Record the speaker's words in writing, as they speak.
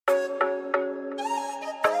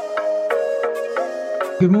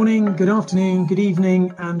Good morning, good afternoon, good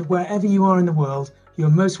evening, and wherever you are in the world, you're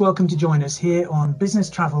most welcome to join us here on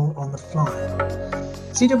Business Travel on the Fly.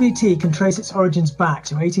 CWT can trace its origins back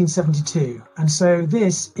to 1872, and so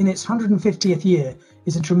this, in its 150th year,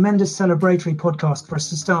 is a tremendous celebratory podcast for us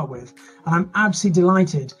to start with. And I'm absolutely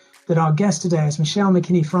delighted that our guest today is Michelle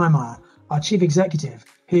McKinney-Freimeyer, our Chief Executive,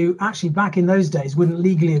 who actually back in those days wouldn't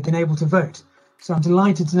legally have been able to vote. So I'm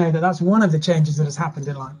delighted to know that that's one of the changes that has happened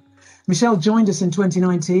in life. Michelle joined us in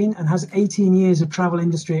 2019 and has 18 years of travel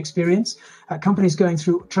industry experience at companies going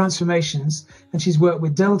through transformations. And she's worked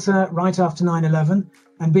with Delta right after 9/11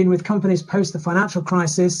 and been with companies post the financial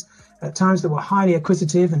crisis at times that were highly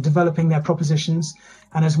acquisitive and developing their propositions,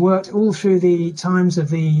 and has worked all through the times of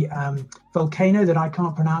the volcano that I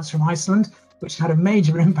can't pronounce from Iceland, which had a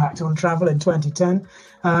major impact on travel in 2010.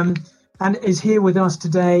 And is here with us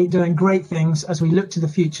today doing great things as we look to the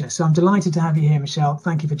future. So I'm delighted to have you here, Michelle.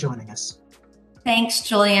 Thank you for joining us. Thanks,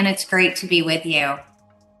 Julian. It's great to be with you.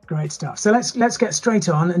 Great stuff. So let's get straight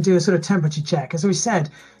on and do a sort of temperature check. As we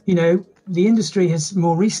said, the industry has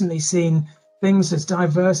more recently seen things as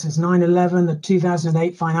diverse as 9/11, the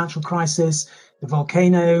 2008 financial crisis, the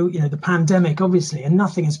volcano, the pandemic, obviously, and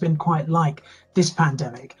nothing has been quite like this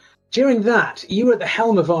pandemic. During that, you were at the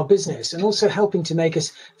helm of our business and also helping to make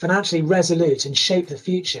us financially resolute and shape the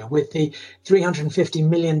future with the $350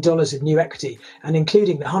 million of new equity and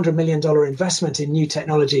including the $100 million investment in new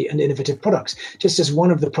technology and innovative products, just as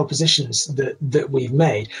one of the propositions that we've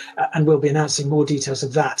made. And we'll be announcing more details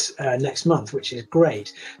of that next month, which is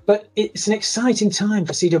great. But it's an exciting time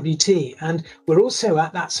for CWT, and we're also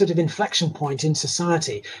at that sort of inflection point in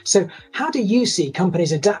society. So how do you see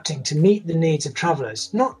companies adapting to meet the needs of travelers,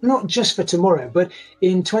 not just for tomorrow, but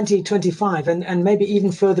in 2025 and maybe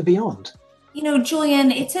even further beyond?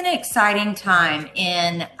 Julian, it's an exciting time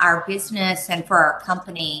in our business and for our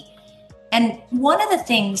company. And one of the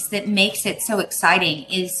things that makes it so exciting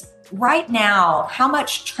is right now how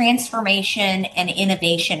much transformation and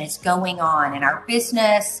innovation is going on in our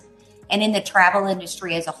business and in the travel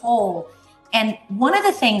industry as a whole. And one of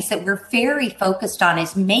the things that we're very focused on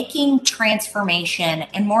is making transformation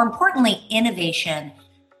and, more importantly, innovation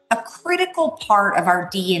a critical part of our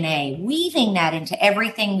DNA, weaving that into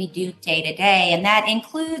everything we do day to day. And that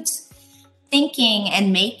includes thinking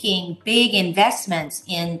and making big investments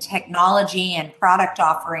in technology and product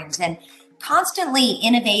offerings and constantly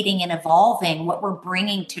innovating and evolving what we're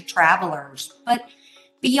bringing to travelers. But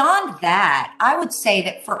beyond that, I would say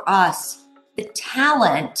that for us, the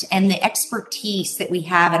talent and the expertise that we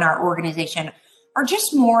have in our organization are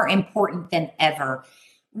just more important than ever.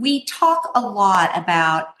 We talk a lot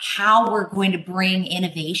about how we're going to bring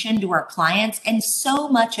innovation to our clients, and so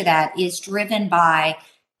much of that is driven by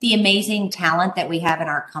the amazing talent that we have in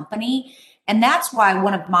our company. And that's why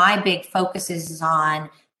one of my big focuses is on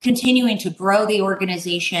continuing to grow the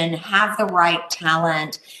organization, have the right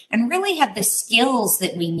talent, and really have the skills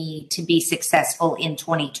that we need to be successful in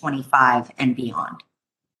 2025 and beyond.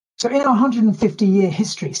 So in our 150-year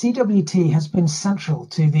history, CWT has been central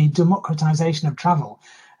to the democratization of travel,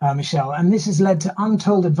 Michelle, and this has led to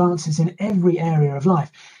untold advances in every area of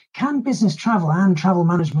life. Can business travel and travel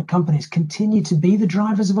management companies continue to be the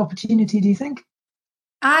drivers of opportunity, do you think?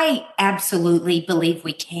 I absolutely believe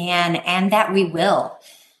we can, and that we will.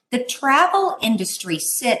 The travel industry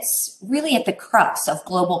sits really at the crux of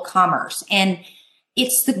global commerce, and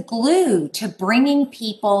it's the glue to bringing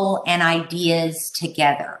people and ideas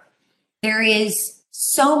together. There is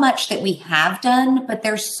so much that we have done, but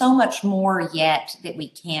there's so much more yet that we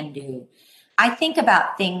can do. I think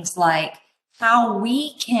about things like how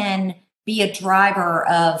we can be a driver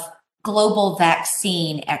of global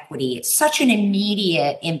vaccine equity. It's such an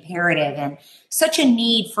immediate imperative and such a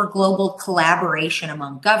need for global collaboration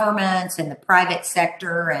among governments and the private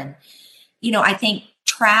sector. And, I think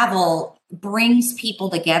travel brings people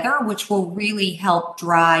together, which will really help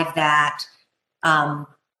drive that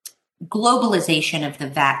globalization of the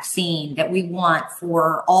vaccine that we want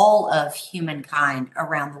for all of humankind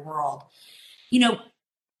around the world.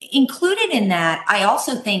 Included in that, I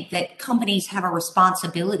also think that companies have a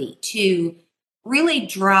responsibility to really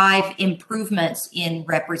drive improvements in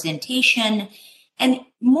representation and,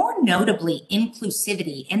 more notably,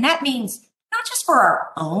 inclusivity. And that means not just for our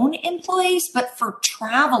own employees, but for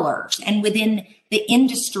travelers and within the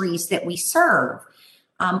industries that we serve.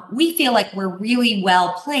 We feel like we're really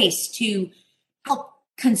well placed to help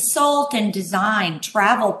consult and design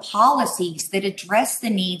travel policies that address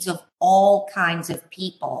the needs of all kinds of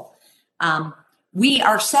people. We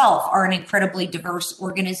ourselves are an incredibly diverse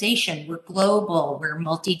organization. We're global, we're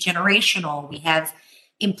multi-generational, we have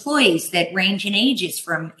employees that range in ages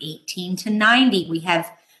from 18 to 90. We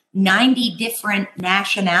have 90 different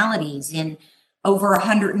nationalities in over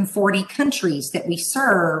 140 countries that we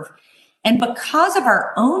serve. And because of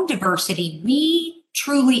our own diversity, we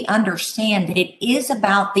truly understand that it is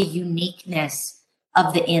about the uniqueness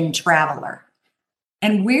of the end traveler.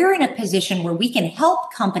 And we're in a position where we can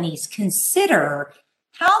help companies consider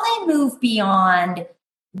how they move beyond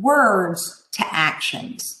words to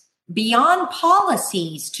actions, beyond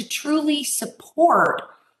policies to truly support,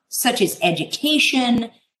 such as education,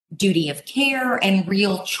 duty of care, and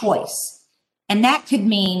real choice. And that could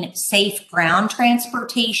mean safe ground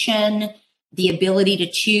transportation, the ability to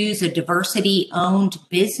choose a diversity-owned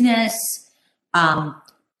business,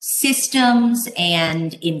 systems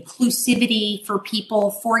and inclusivity for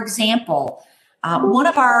people. For example, one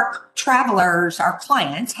of our travelers, our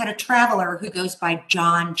clients, had a traveler who goes by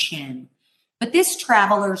John Chen. But this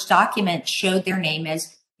traveler's document showed their name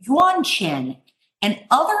as Yuan Chen. And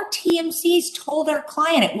other TMCs told our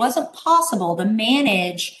client it wasn't possible to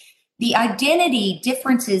manage the identity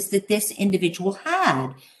differences that this individual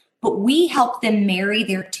had. But we helped them marry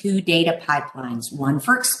their two data pipelines, one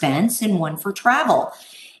for expense and one for travel.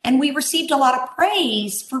 And we received a lot of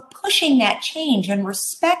praise for pushing that change and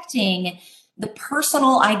respecting the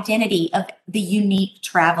personal identity of the unique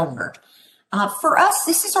traveler. For us,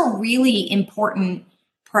 this is a really important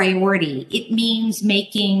priority. It means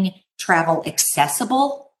making travel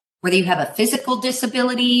accessible, whether you have a physical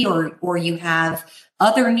disability or you have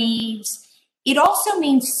other needs. It also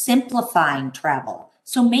means simplifying travel,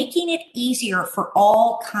 so making it easier for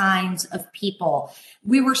all kinds of people.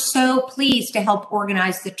 We were so pleased to help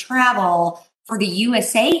organize the travel for the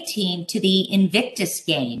USA team to the Invictus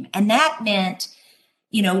game. And that meant,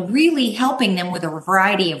 really helping them with a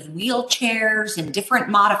variety of wheelchairs and different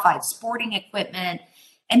modified sporting equipment.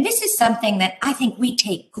 And this is something that I think we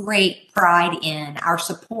take great pride in, our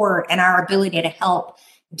support and our ability to help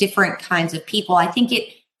different kinds of people. I think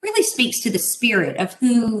it really speaks to the spirit of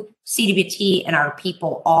who CWT and our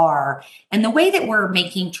people are and the way that we're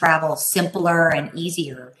making travel simpler and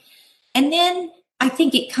easier. And then I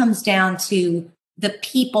think it comes down to the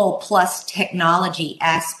people plus technology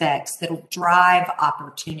aspects that'll drive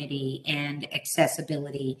opportunity and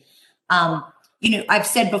accessibility. I've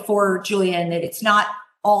said before, Julian, that it's not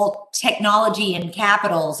all technology in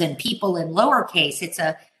capitals and people in lowercase. It's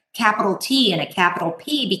a capital T and a capital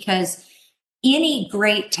P, because any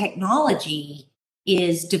great technology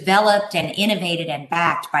is developed and innovated and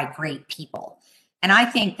backed by great people. And I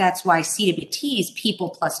think that's why CWT's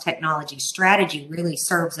people plus technology strategy really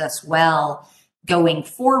serves us well going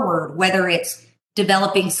forward, whether it's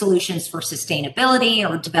developing solutions for sustainability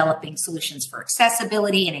or developing solutions for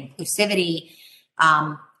accessibility and inclusivity.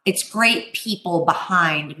 It's great people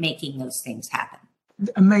behind making those things happen.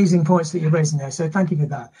 Amazing points that you're raising there. So thank you for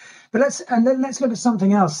that. But let's look at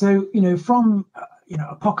something else. So, from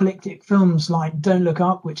apocalyptic films like Don't Look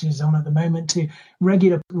Up, which is on at the moment, to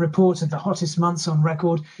regular reports of the hottest months on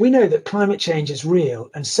record, we know that climate change is real,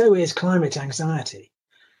 and so is climate anxiety.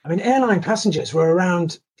 I mean, airline passengers were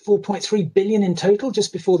around 4.3 billion in total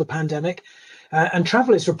just before the pandemic, and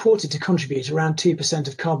travel is reported to contribute around 2%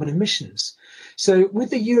 of carbon emissions. So with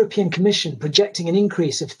the European Commission projecting an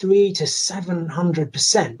increase of 300 to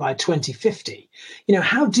 700% by 2050,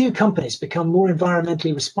 how do companies become more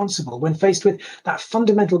environmentally responsible when faced with that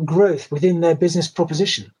fundamental growth within their business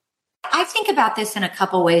proposition? I think about this in a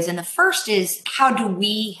couple ways. And the first is, how do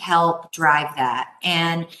we help drive that?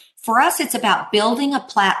 And for us, it's about building a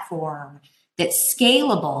platform that's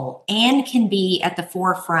scalable and can be at the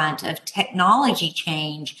forefront of technology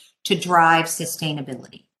change to drive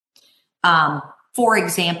sustainability. For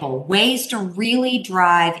example, ways to really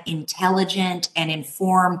drive intelligent and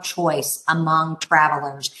informed choice among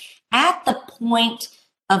travelers at the point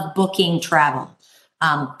of booking travel.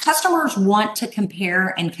 Customers want to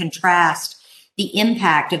compare and contrast the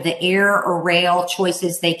impact of the air or rail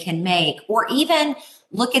choices they can make, or even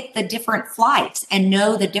look at the different flights and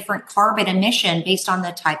know the different carbon emission based on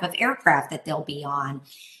the type of aircraft that they'll be on.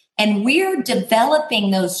 And we're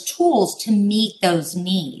developing those tools to meet those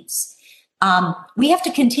needs. We have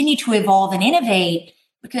to continue to evolve and innovate,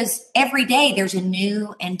 because every day there's a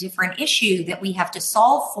new and different issue that we have to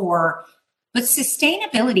solve for. But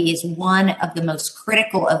sustainability is one of the most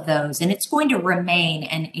critical of those, and it's going to remain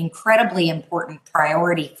an incredibly important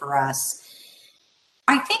priority for us.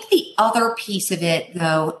 I think the other piece of it,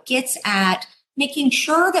 though, gets at making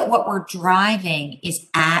sure that what we're driving is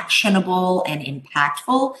actionable and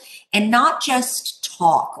impactful, and not just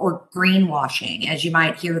talk or greenwashing, as you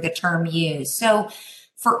might hear the term used. So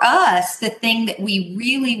for us, the thing that we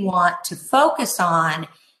really want to focus on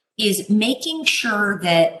is making sure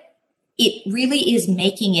that it really is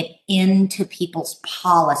making it into people's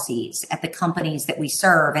policies at the companies that we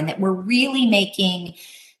serve, and that we're really making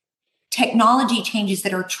technology changes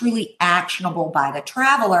that are truly actionable by the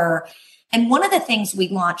traveler. And one of the things we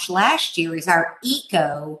launched last year is our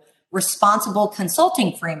ECO, Responsible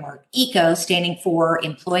Consulting Framework. ECO standing for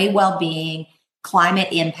Employee Wellbeing, Climate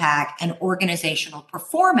Impact, and Organizational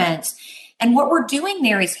Performance. And what we're doing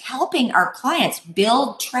there is helping our clients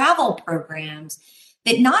build travel programs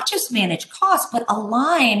that not just manage costs, but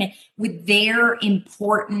align with their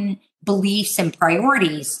important beliefs and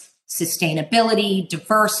priorities: sustainability,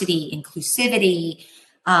 diversity, inclusivity,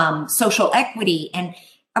 social equity. And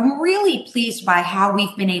I'm really pleased by how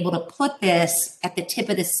we've been able to put this at the tip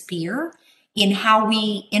of the spear in how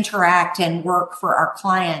we interact and work for our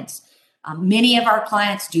clients. Many of our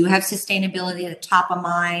clients do have sustainability at the top of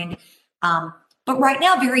mind. But right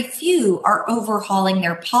now, very few are overhauling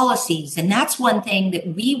their policies. And that's one thing that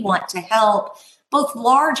we want to help both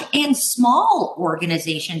large and small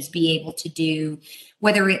organizations be able to do,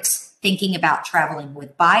 whether it's thinking about traveling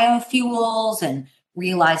with biofuels and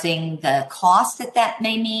realizing the cost that that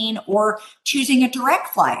may mean, or choosing a direct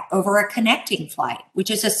flight over a connecting flight, which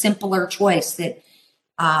is a simpler choice that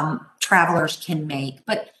travelers can make.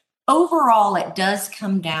 But overall, it does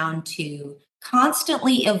come down to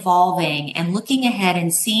constantly evolving and looking ahead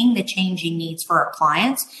and seeing the changing needs for our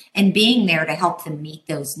clients and being there to help them meet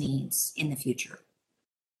those needs in the future.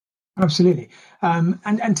 Absolutely.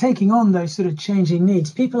 And taking on those sort of changing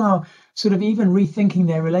needs, people are sort of even rethinking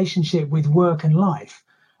their relationship with work and life.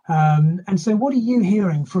 And so what are you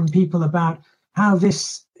hearing from people about how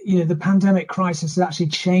this, the pandemic crisis has actually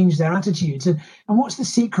changed their attitudes? And what's the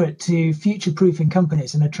secret to future-proofing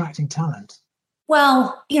companies and attracting talent?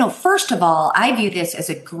 Well, first of all, I view this as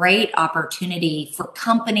a great opportunity for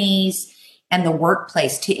companies and the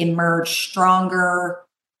workplace to emerge stronger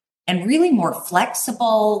and really more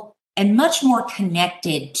flexible and much more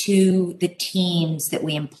connected to the teams that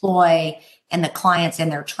we employ and the clients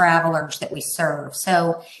and their travelers that we serve.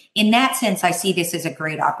 So in that sense, I see this as a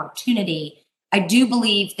great opportunity. I do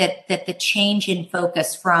believe that the change in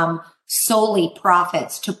focus from solely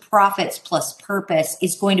profits to profits plus purpose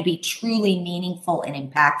is going to be truly meaningful and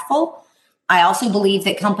impactful. I also believe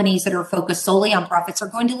that companies that are focused solely on profits are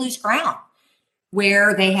going to lose ground,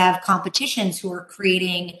 where they have competitions who are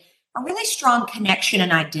creating a really strong connection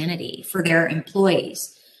and identity for their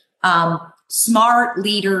employees. Smart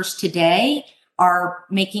leaders today are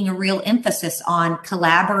making a real emphasis on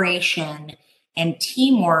collaboration and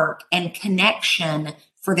teamwork and connection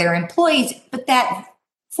for their employees. But that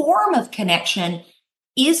form of connection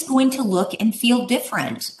is going to look and feel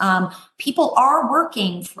different. People are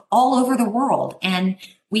working all over the world, and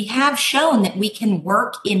we have shown that we can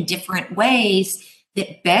work in different ways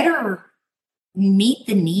that better meet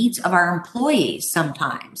the needs of our employees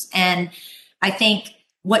sometimes. And I think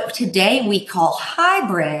what today we call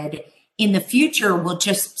hybrid in the future will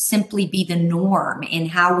just simply be the norm in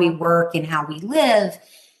how we work and how we live.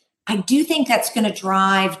 I do think that's going to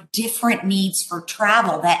drive different needs for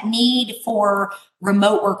travel, that need for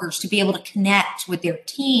remote workers to be able to connect with their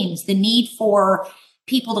teams, the need for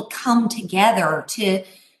people to come together, to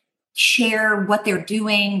share what they're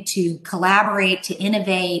doing, to collaborate, to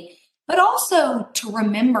innovate, but also to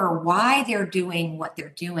remember why they're doing what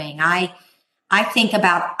they're doing. I think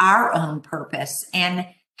about our own purpose and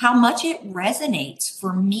how much it resonates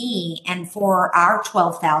for me and for our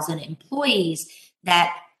 12,000 employees,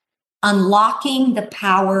 that unlocking the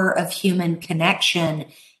power of human connection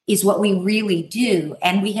is what we really do.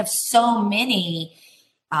 And we have so many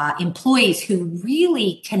employees who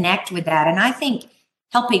really connect with that. And I think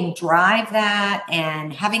helping drive that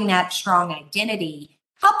and having that strong identity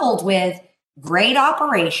coupled with great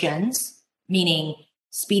operations, meaning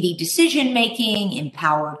speedy decision-making,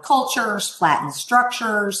 empowered cultures, flattened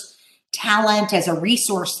structures, talent as a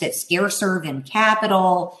resource that's scarcer than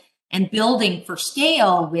capital, and building for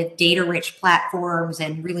scale with data-rich platforms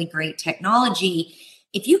and really great technology.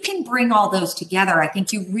 If you can bring all those together, I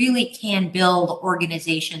think you really can build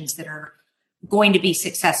organizations that are going to be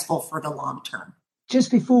successful for the long term.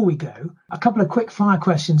 Just before we go, a couple of quick fire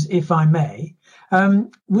questions, if I may.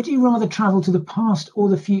 Would you rather travel to the past or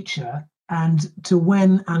the future, and to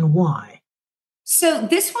when and why? So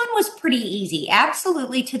this one was pretty easy.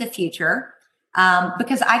 Absolutely to the future,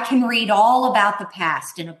 because I can read all about the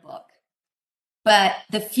past in a book. But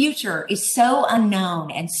the future is so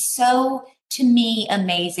unknown and so, to me,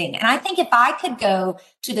 amazing. And I think if I could go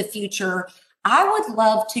to the future, I would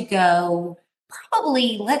love to go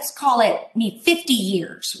probably, let's call it 50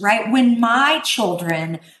 years, right? When my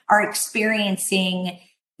children are experiencing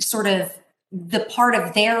sort of the part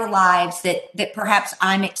of their lives that perhaps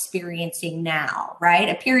I'm experiencing now, right?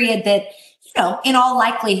 A period that, in all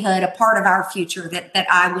likelihood, a part of our future that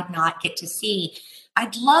I would not get to see.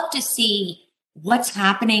 I'd love to see what's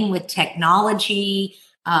happening with technology,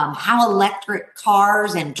 how electric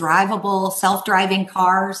cars and drivable self-driving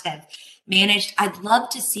cars have managed. I'd love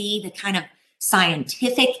to see the kind of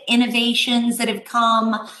scientific innovations that have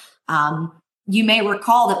come. You may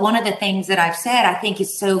recall that one of the things that I've said I think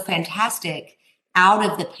is so fantastic out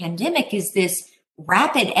of the pandemic is this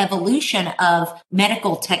rapid evolution of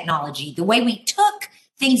medical technology. The way we took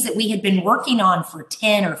things that we had been working on for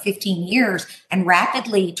 10 or 15 years and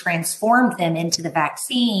rapidly transformed them into the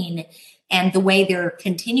vaccine, and the way they're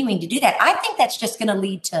continuing to do that. I think that's just going to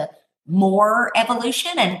lead to more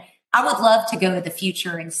evolution. And I would love to go to the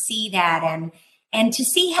future and see that, and to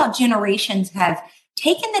see how generations have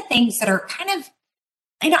taken the things that are kind of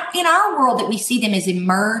in our world that we see them as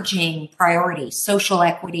emerging priorities, social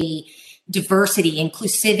equity, diversity,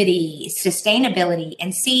 inclusivity, sustainability,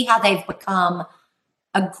 and see how they've become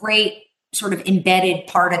a great sort of embedded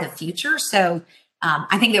part of the future. So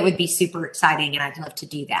I think that would be super exciting, and I'd love to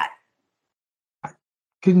do that.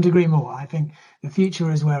 Couldn't agree more. I think the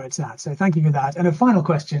future is where it's at. So thank you for that. And a final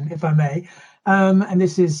question, if I may, and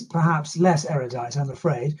this is perhaps less erudite, I'm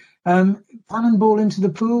afraid. Cannonball into the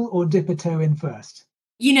pool or dip a toe in first?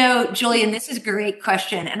 Julian, this is a great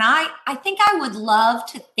question. And I think I would love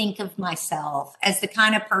to think of myself as the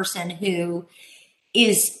kind of person who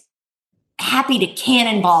is happy to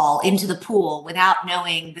cannonball into the pool without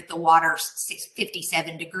knowing that the water's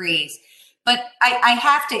 57 degrees. But I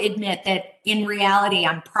have to admit that in reality,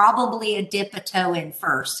 I'm probably a dip a toe in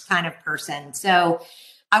first kind of person. So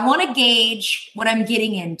I want to gauge what I'm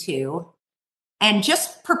getting into and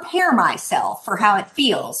just prepare myself for how it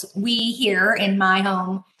feels. We here in my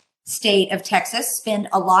home state of Texas spend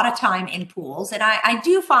a lot of time in pools. And I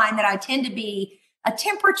do find that I tend to be a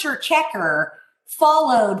temperature checker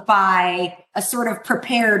followed by a sort of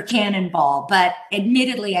prepared cannonball. But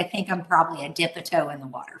admittedly, I think I'm probably a dip a toe in the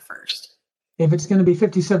water first. If it's going to be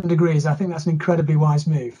 57 degrees, I think that's an incredibly wise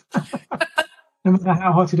move, no matter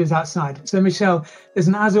how hot it is outside. So, Michelle,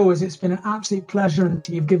 listen, as always, it's been an absolute pleasure, and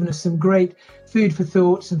you've given us some great food for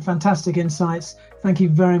thoughts and fantastic insights. Thank you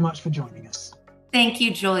very much for joining us. Thank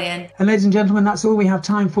you, Julian. And ladies and gentlemen, that's all we have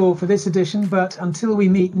time for this edition. But until we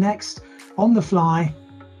meet next on The Fly,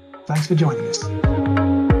 thanks for joining us.